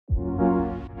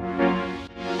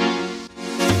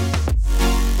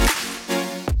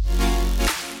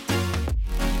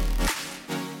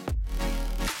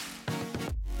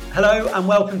Hello and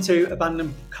welcome to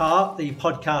Abandoned Cart, the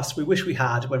podcast we wish we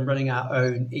had when running our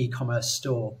own e-commerce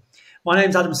store. My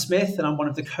name's Adam Smith and I'm one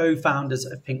of the co-founders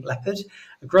of Pink Leopard,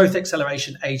 a growth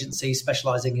acceleration agency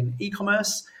specialising in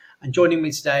e-commerce. And joining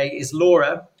me today is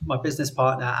Laura, my business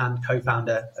partner and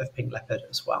co-founder of Pink Leopard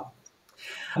as well.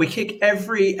 We kick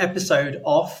every episode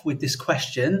off with this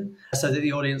question so that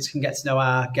the audience can get to know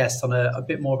our guests on a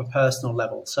bit more of a personal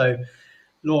level. So,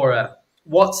 Laura,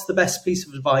 what's the best piece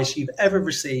of advice you've ever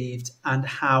received and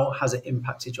how has it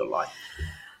impacted your life?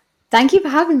 Thank you for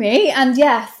having me. And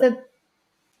yes, the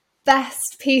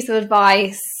best piece of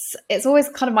advice, it's always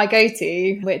kind of my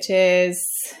go-to, which is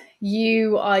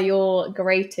you are your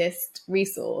greatest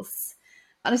resource.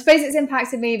 And I suppose it's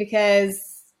impacted me because,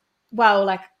 well,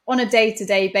 like on a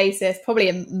day-to-day basis, probably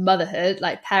in motherhood,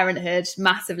 like parenthood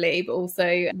massively, but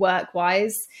also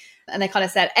work-wise. And they kind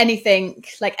of said anything,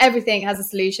 like everything has a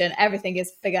solution, everything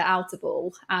is figure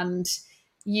outable, and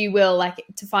you will, like,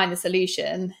 to find the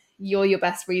solution, you're your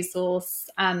best resource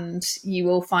and you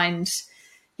will find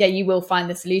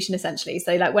the solution essentially.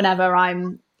 So like whenever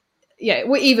I'm,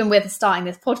 even with starting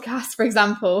this podcast, for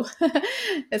example,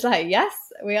 it's like, yes,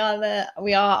 we are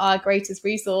our greatest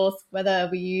resource, whether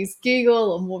we use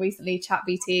Google or more recently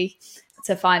ChatGPT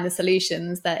to find the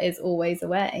solutions, there is always a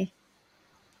way.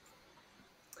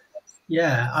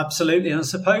 Yeah, absolutely. And I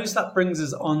suppose that brings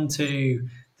us on to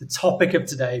the topic of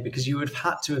today, because you would have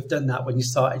had to have done that when you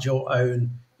started your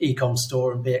own e-com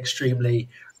store and be extremely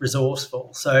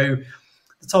resourceful. So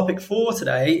the topic for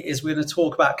today is we're going to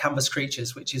talk about Canvas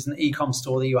Creatures, which is an e-com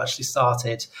store that you actually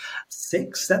started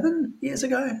 6-7 years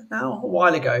ago now, a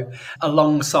while ago,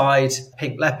 alongside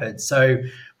Pink Leopard. So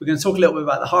we're going to talk a little bit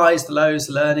about the highs, the lows,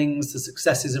 the learnings, the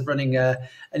successes of running an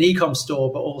e-com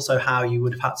store, but also how you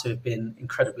would have had to have been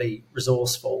incredibly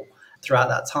resourceful throughout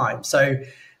that time. So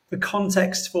the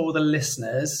context for the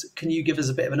listeners, can you give us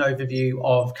a bit of an overview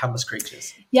of Canvas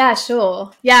Creatures? Yeah,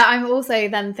 sure. Yeah, I'm also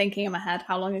then thinking in my head,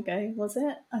 how long ago was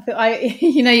it? I feel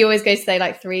you always go to say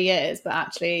like 3 years, but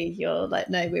actually you're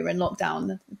like, no, we were in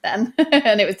lockdown then.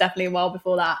 And it was definitely a while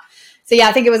before that. So yeah,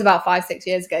 I think it was about 5-6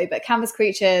 years ago. But Canvas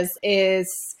Creatures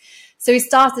so we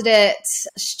started it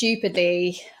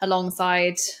stupidly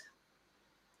alongside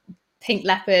Pink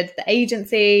Leopard, the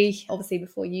agency, obviously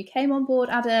before you came on board,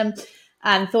 Adam,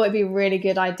 and thought it'd be a really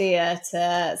good idea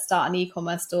to start an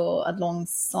e-commerce store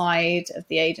alongside of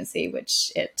the agency,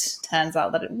 which it turns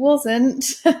out that it wasn't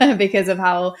because of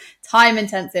how time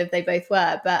intensive they both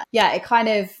were. But yeah, it kind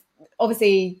of,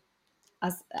 obviously,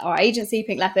 as our agency,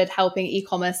 Pink Leopard, helping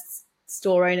e-commerce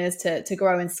store owners to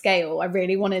grow and scale, I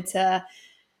really wanted to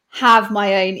have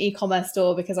my own e-commerce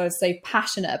store because I was so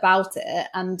passionate about it,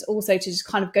 and also to just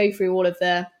kind of go through all of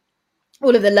the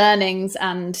learnings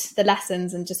and the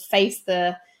lessons and just face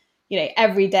the,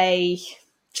 everyday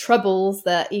troubles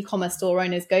that e-commerce store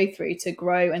owners go through to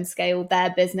grow and scale their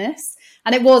business.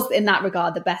 And it was, in that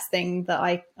regard, the best thing that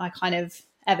I kind of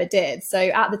ever did. So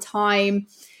at the time,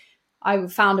 I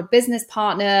found a business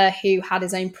partner who had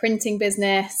his own printing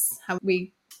business, and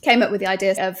we came up with the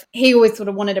idea of, he always sort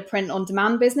of wanted a print on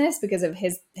demand business because of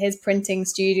his printing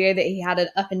studio that he had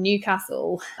up in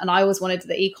Newcastle. And I always wanted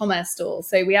the e-commerce store.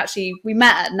 So we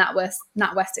met at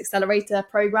NatWest Accelerator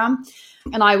program.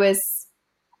 And I was,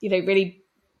 really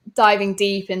diving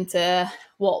deep into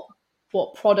what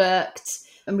product.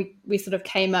 And we sort of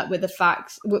came up with the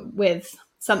fact with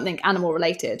something animal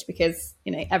related, because,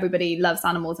 everybody loves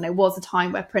animals. And it was a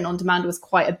time where print on demand was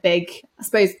quite a big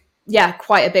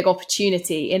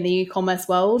opportunity in the e-commerce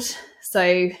world.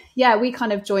 So yeah, we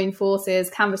kind of joined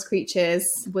forces. Canvas Creatures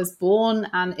was born,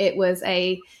 and it's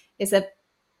a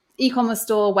e-commerce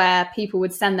store where people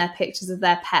would send their pictures of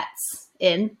their pets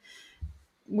in.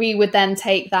 We would then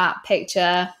take that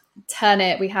picture,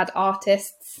 we had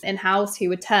artists in-house who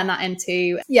would turn that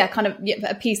into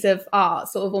a piece of art,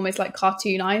 sort of almost like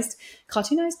cartoonized, is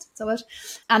that a word?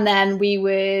 And then we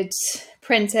would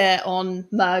print it on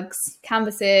mugs,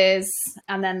 canvases,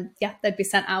 and then they'd be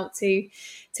sent out to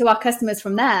our customers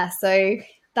from there. So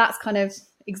that's kind of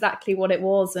exactly what it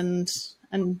was, and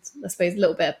I suppose a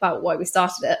little bit about why we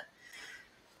started it.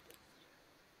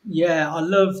 Yeah, I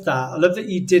love that. I love that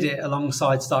you did it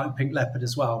alongside starting Pink Leopard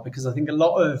as well, because I think a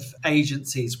lot of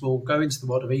agencies will go into the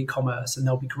world of e-commerce and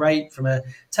they'll be great from a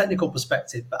technical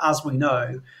perspective. But as we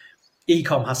know,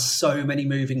 e-com has so many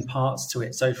moving parts to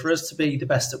it. So for us to be the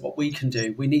best at what we can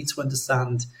do, we need to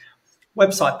understand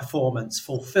website performance,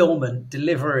 fulfillment,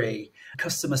 delivery,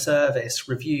 customer service,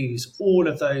 reviews, all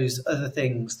of those other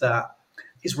things that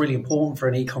is really important for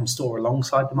an e-com store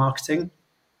alongside the marketing.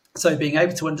 So being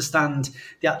able to understand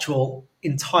the actual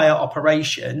entire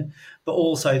operation, but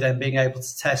also then being able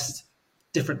to test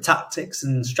different tactics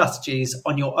and strategies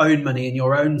on your own money in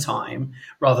your own time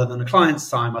rather than a client's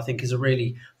time, I think is a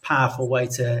really powerful way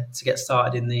to get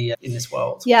started in this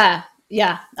world. Yeah,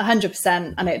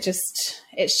 100%. And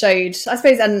it showed, I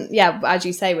suppose, and yeah, as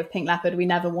you say, with Pink Leopard, we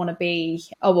never want to be,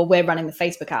 oh, well, we're running the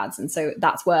Facebook ads and so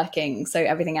that's working, so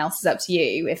everything else is up to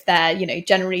you. If they're,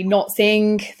 generally not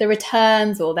seeing the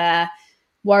returns, or they're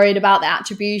worried about the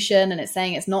attribution and it's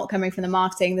saying it's not coming from the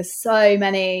marketing, there's so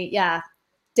many,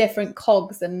 different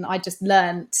cogs. And I just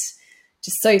learned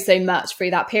just so much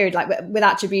through that period. Like with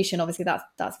attribution, obviously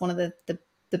that's one of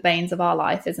the banes of our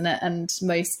life, isn't it? And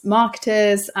most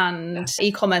marketers and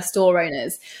e-commerce store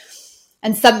owners.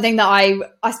 And something that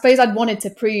I suppose I'd wanted to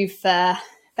prove for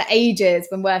ages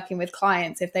when working with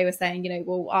clients, if they were saying,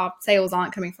 well, our sales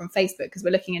aren't coming from Facebook because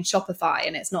we're looking in Shopify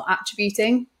and it's not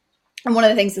attributing. And one of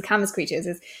the things with Canvas Creatures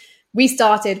is we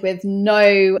started with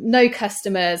no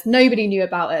customers. Nobody knew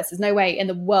about us. There's no way in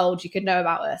the world you could know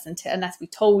about us unless we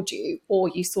told you or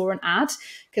you saw an ad,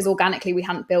 because organically we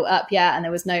hadn't built up yet and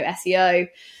there was no SEO.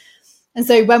 And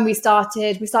so when we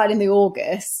started in the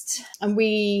August, and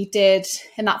we did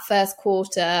in that first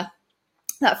quarter,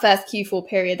 that first Q4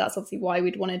 period, that's obviously why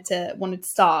we'd wanted to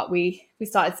start. We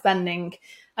started spending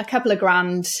a couple of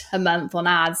grand a month on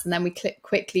ads, and then we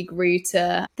quickly grew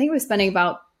to, I think we were spending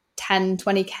about 10,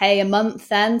 20K a month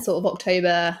then, sort of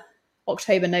October,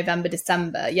 November,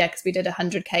 December. Yeah, because we did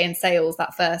 100K in sales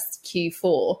that first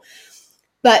Q4.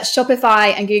 But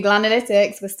Shopify and Google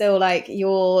Analytics were still like,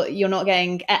 you're not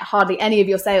getting, hardly any of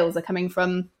your sales are coming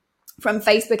from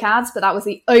Facebook ads. But that was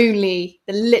literally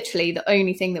the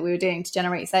only thing that we were doing to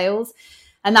generate sales.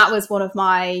 And that was one of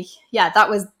my, that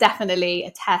was definitely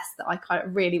a test that I kind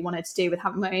of really wanted to do with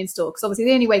having my own store. Because obviously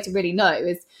the only way to really know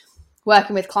is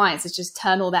working with clients is just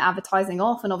turn all their advertising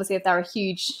off. And obviously if they're a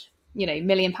huge, £1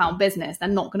 million business, they're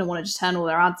not going to want to just turn all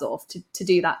their ads off to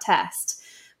do that test.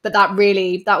 But that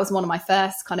was one of my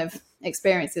first kind of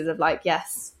experiences of like,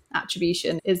 yes,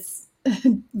 attribution is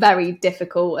very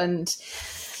difficult. And,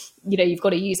 you've got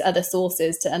to use other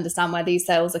sources to understand where these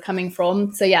sales are coming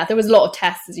from. So yeah, there was a lot of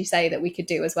tests, as you say, that we could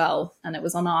do as well. And it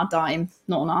was on our dime,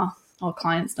 not on our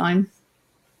client's dime.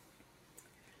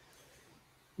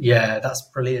 Yeah, that's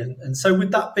brilliant. And so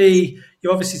would that be,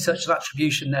 you obviously touched on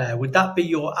attribution there, would that be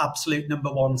your absolute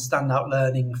number one standout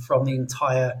learning from the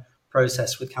entire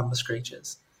process with Canvas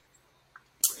Creatures?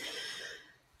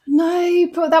 No,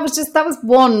 but that was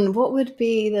one. What would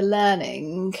be the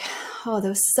learning? Oh,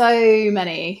 there were so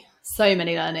many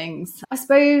learnings. I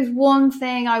suppose one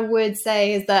thing I would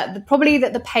say is that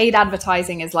the paid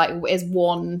advertising is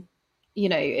one,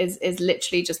 is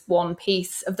literally just one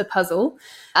piece of the puzzle.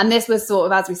 And this was sort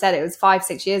of, as we said, it was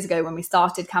 5-6 years ago when we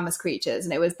started Canvas Creatures.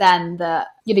 And it was then that,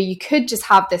 you could just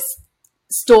have this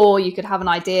store, you could have an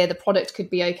idea, the product could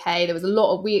be okay. There was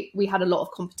we had a lot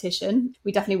of competition.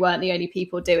 We definitely weren't the only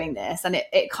people doing this. And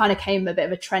it kind of came a bit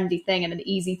of a trendy thing and an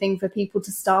easy thing for people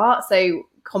to start. So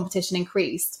competition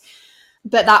increased.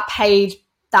 But that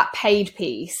paid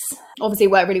piece obviously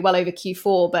worked really well over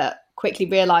Q4, but quickly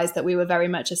realized that we were very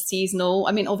much a seasonal.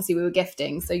 I mean, obviously we were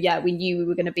gifting. So yeah, we knew we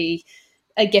were going to be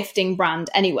a gifting brand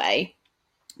anyway.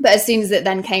 But as soon as it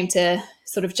then came to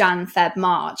sort of Jan, Feb,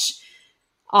 March,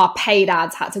 our paid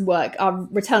ads had to work, our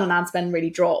return on ad spend really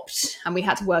dropped, and we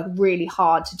had to work really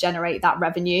hard to generate that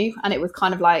revenue. And it was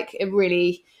kind of like, it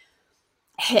really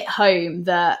hit home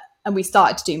that, and we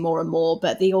started to do more and more,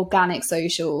 but the organic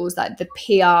socials, like the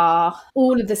PR,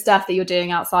 all of the stuff that you're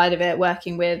doing outside of it,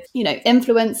 working with,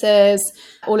 influencers,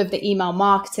 all of the email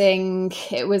marketing,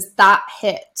 it was that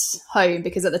hit home,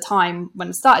 because at the time when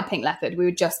I started Pink Leopard, we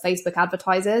were just Facebook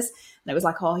advertisers. And it was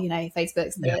like, oh,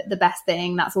 Facebook's the best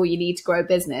thing. That's all you need to grow a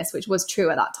business, which was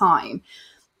true at that time.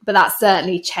 But that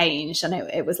certainly changed. And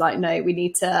it was like, no, we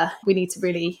need to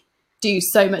really do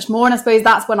so much more. And I suppose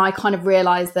that's when I kind of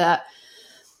realized that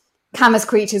Canvas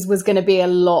Creatures was going to be a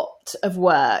lot of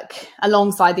work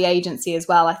alongside the agency as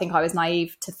well. I think I was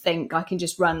naive to think I can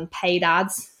just run paid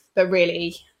ads, but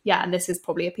really, and this is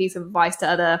probably a piece of advice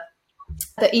to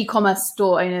the e-commerce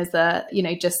store owners that,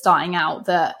 just starting out,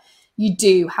 that you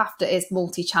do have to, it's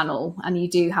multi-channel and you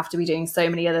do have to be doing so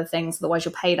many other things. Otherwise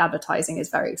your paid advertising is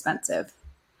very expensive.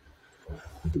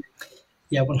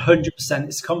 Yeah, 100%.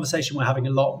 It's a conversation we're having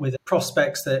a lot with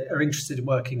prospects that are interested in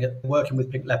working with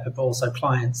Pink Leopard, but also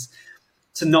clients,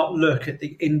 to not look at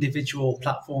the individual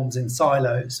platforms in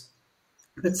silos,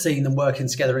 but seeing them working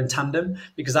together in tandem,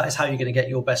 because that is how you're going to get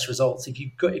your best results. If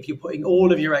you're putting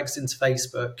all of your eggs into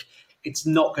Facebook, it's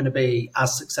not going to be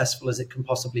as successful as it can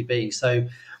possibly be. So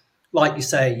like you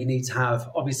say, you need to have,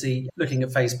 obviously, looking at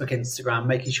Facebook, Instagram,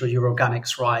 making sure your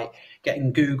organic's right,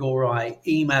 getting Google right,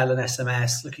 email and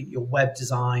SMS, looking at your web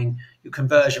design, your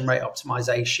conversion rate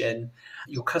optimization,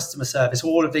 your customer service,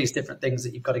 all of these different things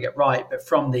that you've got to get right. But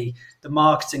from the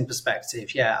marketing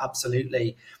perspective, yeah,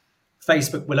 absolutely.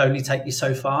 Facebook will only take you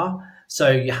so far. So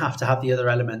you have to have the other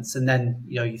elements. And then,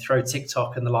 you throw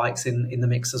TikTok and the likes in the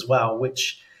mix as well,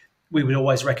 which we would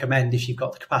always recommend if you've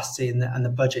got the capacity and the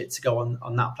budget to go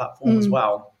on that platform as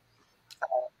well.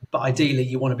 But ideally,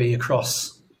 you want to be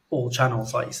across all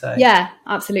channels, like you say. Yeah,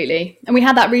 absolutely. And we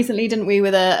had that recently, didn't we,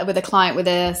 with a client with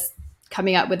us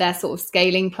coming up with their sort of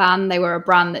scaling plan. They were a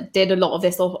brand that did a lot of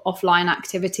this offline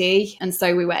activity. And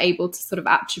so we were able to sort of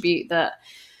attribute that.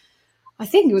 I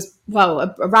think it was,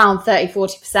 around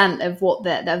 30-40% of what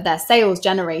their sales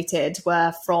generated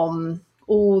were from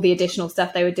all the additional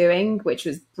stuff they were doing, which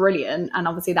was brilliant. And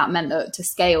obviously that meant that to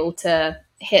scale to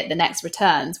hit the next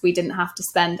returns, we didn't have to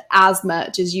spend as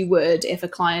much as you would if a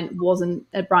brand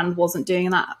wasn't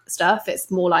doing that stuff. It's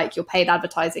more like your paid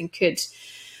advertising could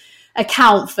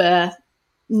account for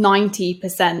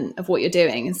 90% of what you're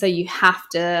doing. And so you have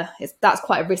to, that's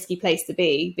quite a risky place to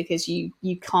be, because you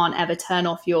can't ever turn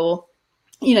off your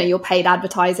paid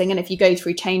advertising. And if you go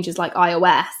through changes like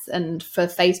iOS and for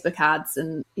Facebook ads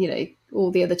and, all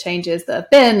the other changes that have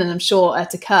been, and I'm sure are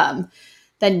to come,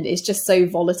 then it's just so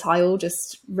volatile,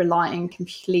 just relying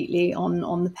completely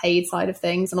on the paid side of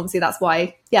things. And obviously that's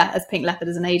why, as Pink Leopard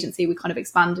as an agency, we kind of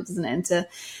expanded, isn't it, into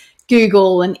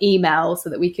Google and email so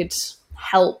that we could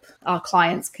help our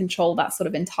clients control that sort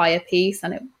of entire piece.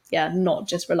 And not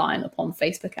just relying upon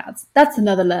Facebook ads. That's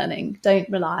another learning. Don't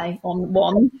rely on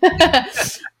one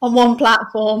on one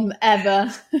platform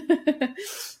ever.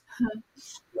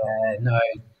 Yeah, no,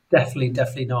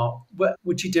 definitely not.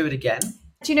 Would you do it again?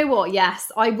 Do you know what? Yes,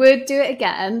 I would do it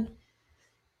again.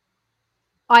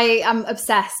 I am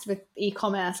obsessed with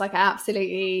e-commerce. Like, I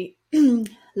absolutely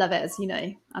love it, as you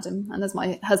know, Adam, and as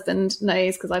my husband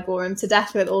knows, because I bore him to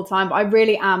death with it all the time. But I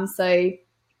really am so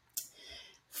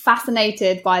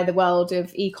fascinated by the world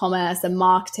of e-commerce and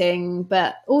marketing,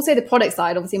 but also the product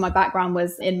side. Obviously, my background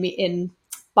was in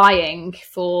buying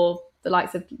for the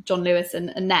likes of John Lewis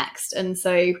and Next, and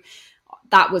so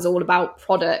that was all about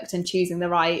product and choosing the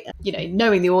right,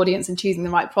 knowing the audience and choosing the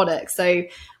right product. So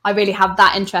I really have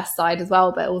that interest side as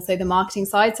well, but also the marketing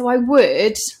side. So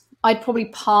I'd probably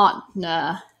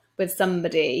partner with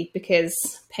somebody,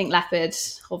 because Pink Leopard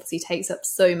obviously takes up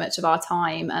so much of our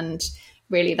time, and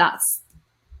really that's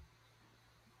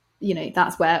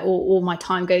where all my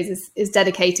time goes, is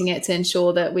dedicating it to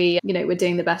ensure that we're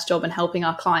doing the best job and helping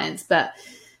our clients. But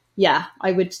yeah,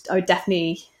 I would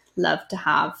definitely love to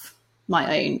have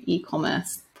my own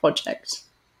e-commerce project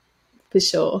for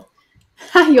sure.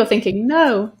 You're thinking,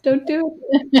 no, don't do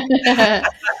it.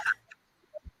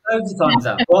 Loads of times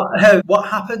out. What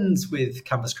happens with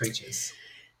Canvas Creatures?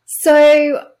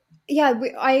 So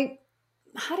I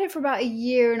had it for about a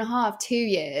year and a half, 2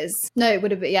 years. No, it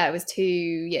would have been, it was 2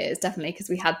 years, definitely, because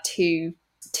we had two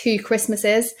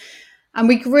Christmases. And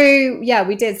we grew,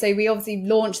 we did. So we obviously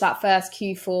launched that first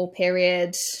Q4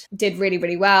 period, did really,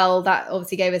 really well. That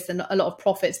obviously gave us a lot of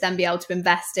profit to then be able to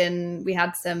invest in. We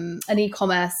had an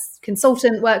e-commerce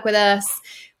consultant work with us.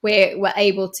 We were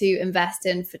able to invest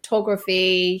in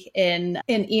photography, in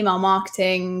email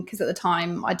marketing, because at the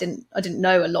time I didn't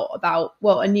know a lot about,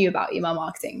 I knew about email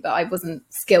marketing, but I wasn't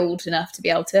skilled enough to be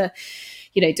able to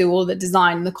do all the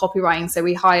design and the copywriting. So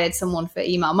we hired someone for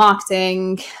email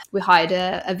marketing. We hired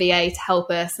a VA to help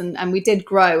us, and we did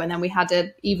grow. And then we had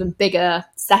an even bigger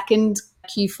second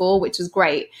Q4, which was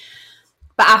great.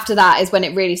 But after that is when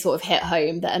it really sort of hit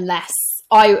home that unless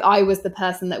I was the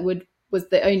person that was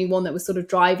the only one that was sort of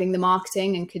driving the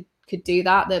marketing and could do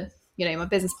that. My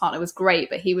business partner was great,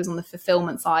 but he was on the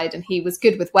fulfillment side and he was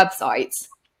good with websites.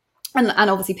 And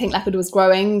obviously Pink Leopard was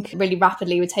growing really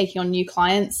rapidly. We're taking on new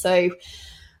clients. So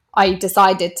I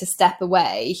decided to step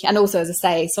away. And also, as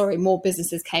I say, more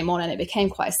businesses came on and it became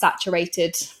quite a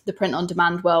saturated, the print on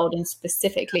demand world, and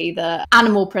specifically the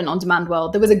animal print on demand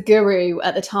world. There was a guru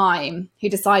at the time who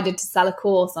decided to sell a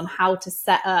course on how to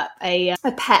set up a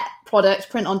pet product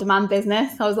print on demand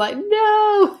business. I was like,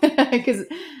 no, because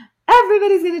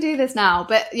everybody's going to do this now.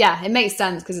 But yeah, it makes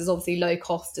sense because it's obviously low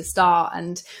cost to start,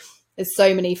 and there's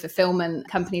so many fulfillment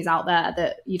companies out there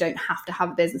that you don't have to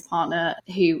have a business partner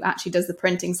who actually does the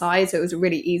printing side. So it was a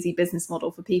really easy business model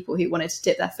for people who wanted to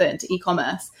dip their foot into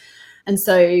e-commerce. And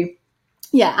so,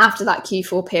 after that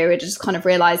Q4 period, I just kind of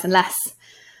realized unless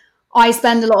I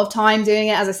spend a lot of time doing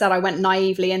it, as I said, I went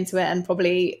naively into it and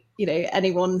probably,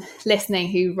 anyone listening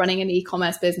who running an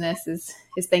e-commerce business is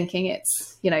thinking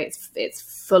it's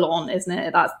full on, isn't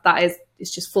it?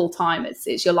 It's just full time.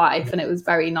 It's your life. And it was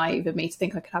very naive of me to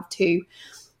think I could have two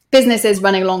businesses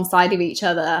running alongside of each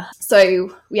other.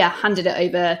 So yeah, handed it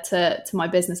over to my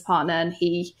business partner, and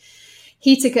he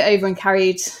took it over and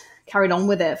carried on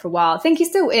with it for a while. I think he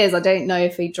still is. I don't know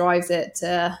if he drives it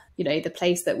to, the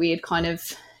place that we had kind of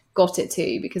got it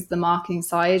to because of the marketing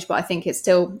side, but I think I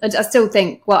still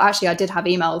think, well, actually I did have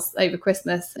emails over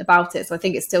Christmas about it. So I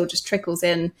think it still just trickles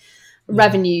in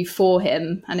revenue for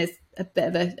him and is a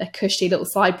bit of a cushy little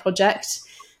side project.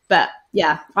 But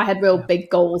yeah, I had real big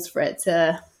goals for it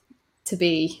to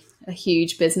be a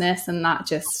huge business, and that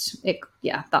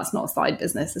that's not a side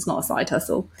business. It's not a side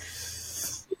hustle.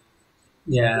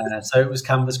 Yeah. So it was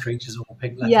Canvas Creatures or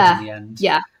Pink Leopard in the end.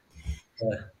 Yeah.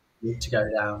 To go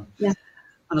down. Yeah.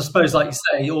 And I suppose, like you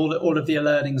say, all of the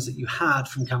learnings that you had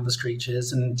from Canvas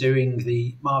Creatures and doing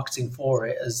the marketing for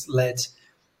it has led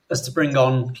us to bring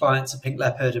on clients at Pink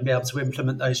Leopard and be able to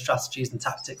implement those strategies and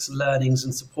tactics and learnings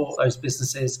and support those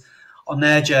businesses on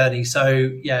their journey.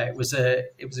 So yeah, it was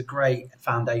a great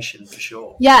foundation for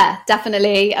sure. Yeah,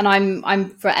 definitely. And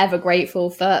I'm forever grateful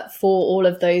for all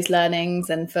of those learnings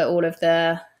and for all of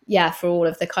the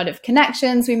kind of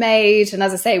connections we made. And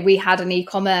as I say, we had an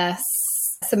e-commerce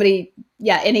somebody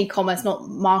in e-commerce, not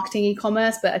marketing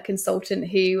e-commerce, but a consultant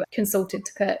who consulted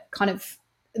to kind of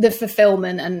the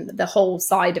fulfillment and the whole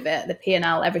side of it, the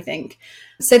P&L, everything.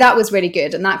 So that was really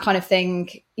good. And that kind of thing,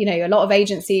 a lot of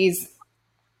agencies,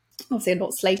 obviously I'm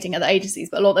not slating other agencies,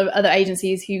 but a lot of other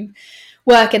agencies who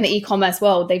work in the e-commerce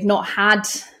world, they've not had,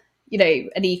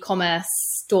 an e-commerce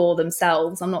store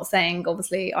themselves. I'm not saying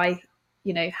obviously I,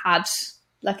 had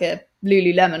like a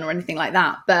Lululemon or anything like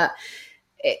that, but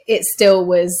it still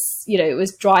was, it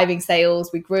was driving sales.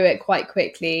 We grew it quite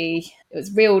quickly. It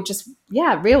was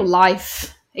real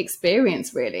life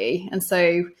experience really. And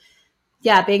so,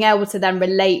 being able to then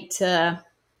relate to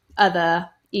other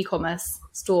e-commerce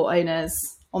store owners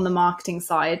on the marketing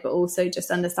side, but also just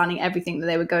understanding everything that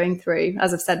they were going through,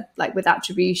 as I've said, like with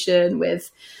attribution, with,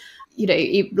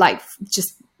 like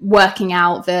just working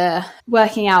out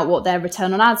what their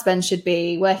return on ad spend should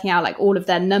be, working out like all of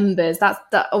their numbers.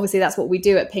 Obviously that's what we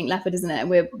do at Pink Leopard, isn't it? And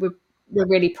we're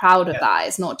really proud of that.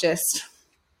 It's not just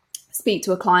speak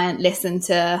to a client, listen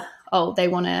to, they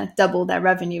want to double their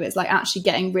revenue. It's like actually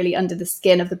getting really under the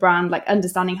skin of the brand, like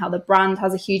understanding how the brand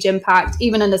has a huge impact,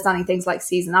 even understanding things like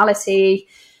seasonality,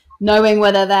 knowing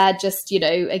whether they're just,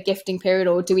 a gifting period,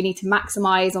 or do we need to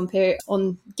maximize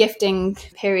on gifting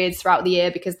periods throughout the year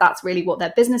because that's really what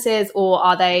their business is, or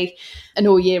are they an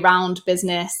all year round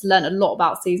business? Learn a lot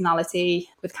about seasonality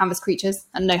with Canvas Creatures,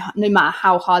 and no matter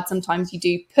how hard sometimes you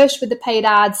do push with the paid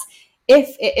ads,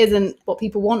 if it isn't what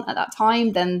people want at that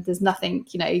time, then there's nothing,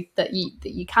 that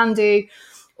you can do.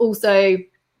 Also,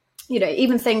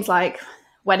 even things like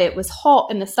when it was hot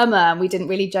in the summer and we didn't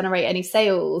really generate any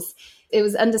sales, it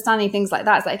was understanding things like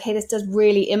that. It's like, okay, this does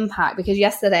really impact, because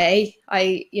yesterday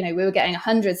we were getting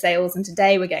 100 sales and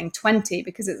today we're getting 20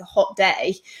 because it's a hot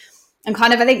day. And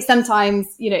kind of, I think sometimes,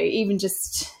 even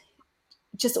just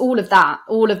all of that,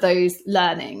 all of those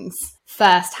learnings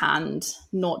firsthand,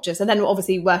 not just, and then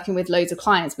obviously working with loads of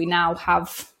clients, we now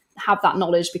have that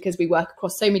knowledge because we work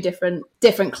across so many different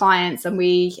clients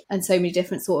and so many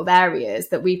different sort of areas,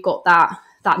 that we've got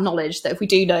that knowledge that if we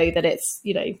do know that it's,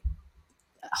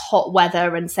 hot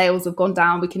weather and sales have gone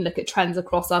down, we can look at trends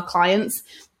across our clients.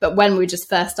 But when we were just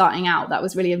first starting out, that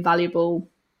was really invaluable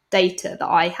data that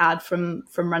I had from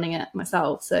running it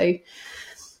myself. So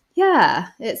yeah,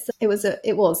 it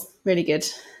was really good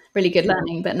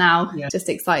learning. But now just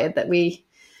excited that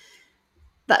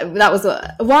that was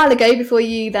a while ago before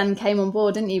you then came on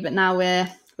board, didn't you? But now we're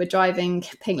driving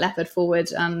Pink Leopard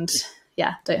forward, and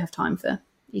don't have time for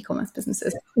e-commerce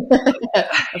businesses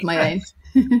of my own.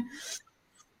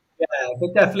 Yeah,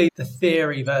 but definitely the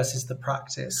theory versus the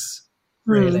practice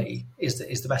really is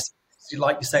the best.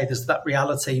 Like you say, there's that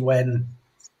reality when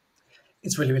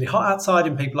it's really, really hot outside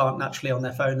and people aren't naturally on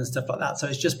their phone and stuff like that. So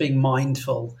it's just being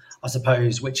mindful, I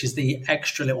suppose, which is the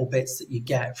extra little bits that you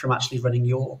get from actually running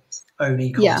your own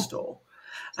e-commerce store.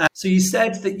 So you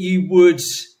said that you would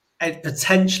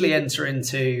potentially enter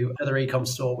into another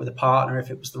e-commerce store with a partner if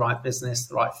it was the right business,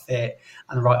 the right fit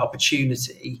and the right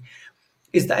opportunity.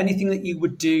 Is there anything that you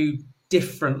would do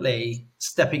differently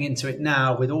stepping into it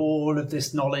now with all of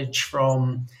this knowledge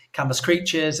from Canvas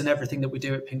Creatures and everything that we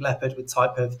do at Pink Leopard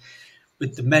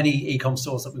with the many e-com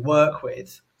stores that we work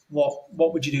with? What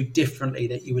would you do differently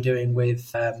that you were doing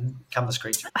with Canvas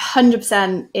Creatures?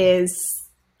 100% is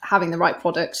having the right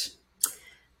product.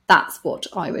 that's what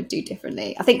I would do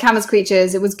differently. I think Canvas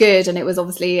Creatures, it was good, and it was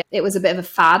obviously, it was a bit of a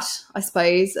fad, I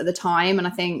suppose, at the time. And I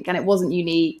think, and it wasn't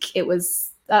unique. It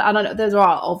was, I don't know, there's a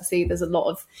lot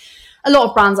of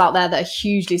brands out there that are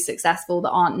hugely successful that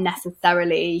aren't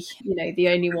necessarily, the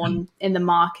only one in the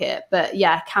market. But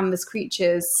yeah, Canvas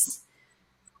Creatures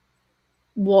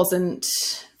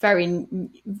wasn't very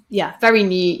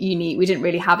unique. We didn't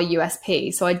really have a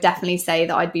USP. So I'd definitely say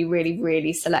that I'd be really,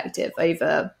 really selective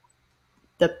over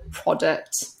the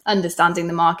product, understanding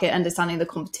the market, understanding the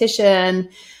competition,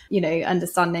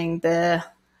 understanding the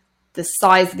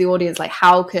size of the audience, like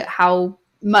how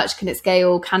much can it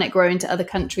scale? Can it grow into other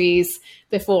countries?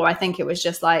 Before, I think it was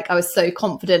just like, I was so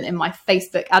confident in my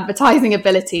Facebook advertising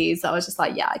abilities that I was just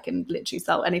like, yeah, I can literally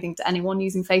sell anything to anyone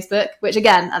using Facebook, which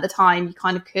again, at the time you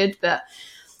kind of could, but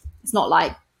it's not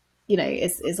like,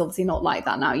 it's obviously not like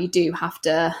that now. It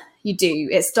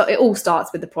all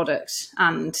starts with the product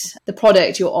and the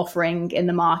product you're offering in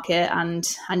the market and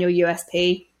your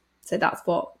USP. So that's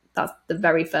the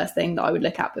very first thing that I would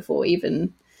look at before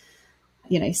even,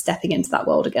 stepping into that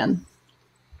world again.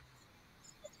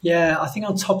 Yeah, I think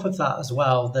on top of that as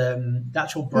well, the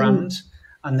actual brand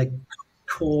and the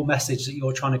core message that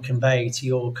you're trying to convey to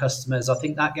your customers, I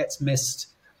think that gets missed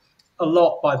a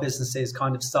lot by businesses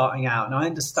kind of starting out. And I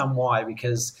understand why,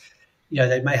 because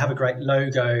they may have a great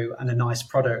logo and a nice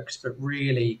product, but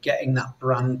really getting that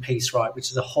brand piece right,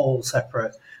 which is a whole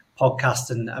separate podcast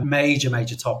and a major,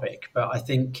 major topic. But I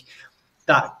think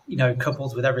that,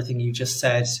 coupled with everything you just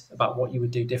said about what you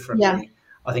would do differently,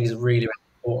 I think is a really, really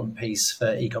important piece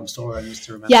for e-com store owners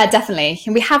to remember. Yeah, definitely.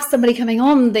 And we have somebody coming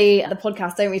on the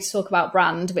podcast, don't we, to talk about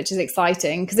brand, which is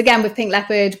exciting. Because again, with Pink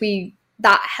Leopard,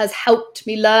 that has helped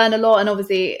me learn a lot. And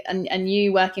obviously, and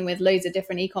you working with loads of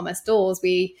different e-commerce stores,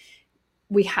 we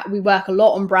work a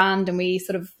lot on brand and we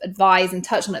sort of advise and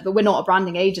touch on it, but we're not a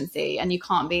branding agency, and you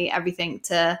can't be everything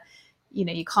to,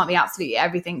 you can't be absolutely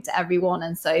everything to everyone.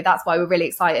 And so that's why we're really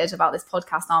excited about this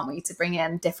podcast, aren't we? To bring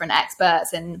in different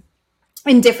experts in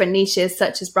different niches,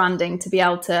 such as branding, to be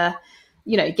able to,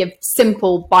 give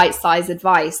simple bite-sized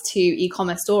advice to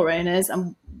e-commerce store owners,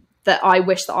 and that I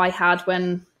wish that I had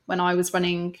when I was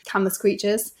running Canvas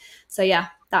Creatures. So yeah,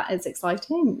 that is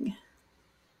exciting.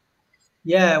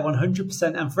 Yeah,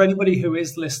 100%. And for anybody who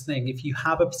is listening, if you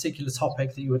have a particular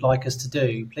topic that you would like us to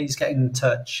do, please get in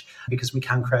touch, because we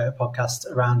can create a podcast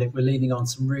around it. We're leaning on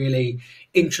some really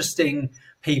interesting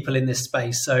people in this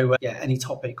space. So yeah, any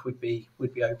topic would be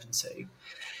open to.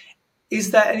 Is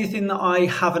there anything that I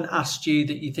haven't asked you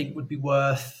that you think would be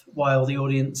worthwhile the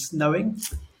audience knowing?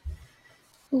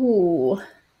 Ooh,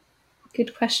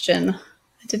 good question.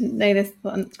 I didn't know this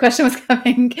question was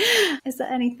coming. Is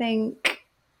there anything?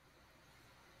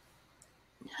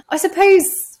 I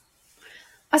suppose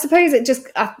it just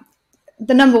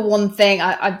the number one thing.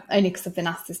 I only because I've been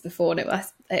asked this before, and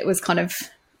it was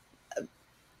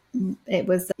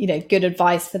good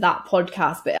advice for that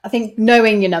podcast. But I think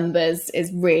knowing your numbers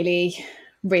is really,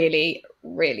 really,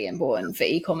 really important for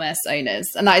e-commerce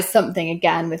owners, and that is something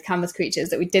again with Canvas Creatures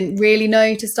that we didn't really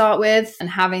know to start with, and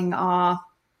having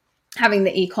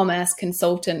the e-commerce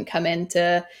consultant come in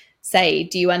to say,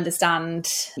 do you understand,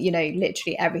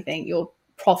 literally everything, your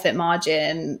profit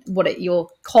margin, your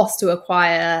cost to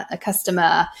acquire a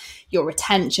customer, your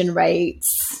retention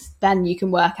rates. Then you can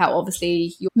work out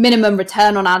obviously your minimum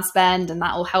return on ad spend, and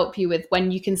that will help you with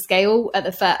when you can scale. At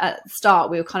the start,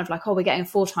 we were kind of like, we're getting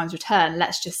 4 times return,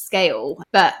 let's just scale.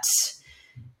 But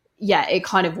yeah, it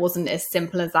kind of wasn't as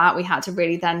simple as that. We had to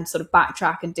really then sort of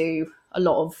backtrack and do a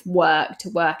lot of work to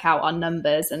work out our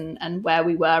numbers and where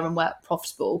we were and where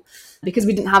profitable, because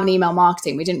we didn't have an email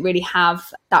marketing. We didn't really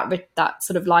have that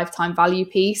sort of lifetime value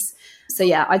piece. So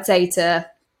yeah, I'd say to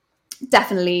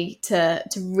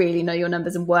really know your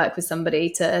numbers and work with somebody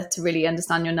to really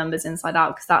understand your numbers inside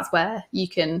out, because that's where you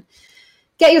can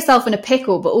get yourself in a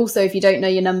pickle. But also, if you don't know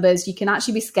your numbers, you can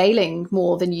actually be scaling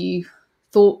more than you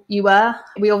thought you were.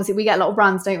 We get a lot of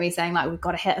brands, don't we, saying like, we've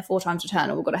got to hit a 4 times return,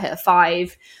 or we've got to hit a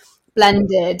 5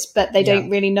 blended, but they don't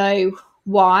really know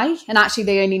why. And actually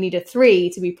they only need a 3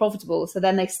 to be profitable. So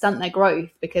then they stunt their growth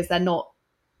because they're not,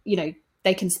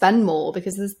 they can spend more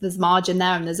because there's margin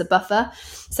there and there's a buffer.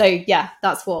 So yeah,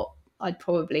 that's what I'd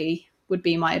probably would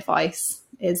be my advice,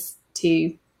 is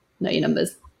to know your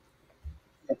numbers.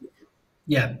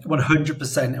 Yeah,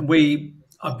 100%. And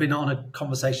I've been on a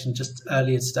conversation just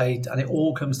earlier today, and it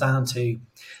all comes down to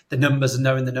the numbers and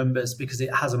knowing the numbers, because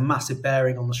it has a massive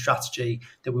bearing on the strategy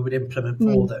that we would implement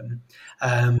for them.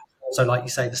 Also, like you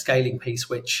say, the scaling piece,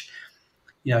 which,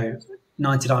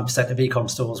 99% of e-com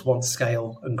stores want to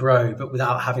scale and grow, but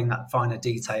without having that finer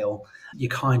detail, you're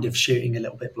kind of shooting a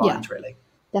little bit blind, really.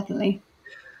 Definitely.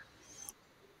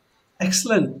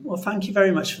 Excellent. Well, thank you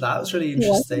very much for that. It was really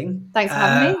interesting. Thanks for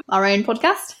having me. Our own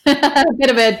podcast. A bit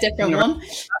of a different one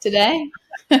today.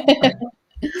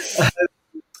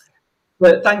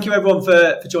 But thank you everyone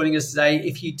for joining us today.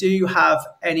 If you do have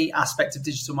any aspect of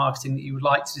digital marketing that you would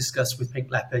like to discuss with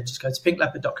Pink Leopard, just go to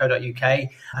pinkleopard.co.uk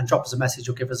and drop us a message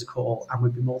or give us a call, and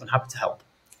we'd be more than happy to help.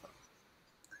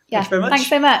 Yeah, thanks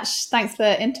so much. Thanks for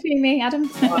interviewing me, Adam.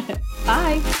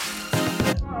 Bye.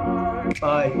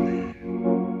 Bye.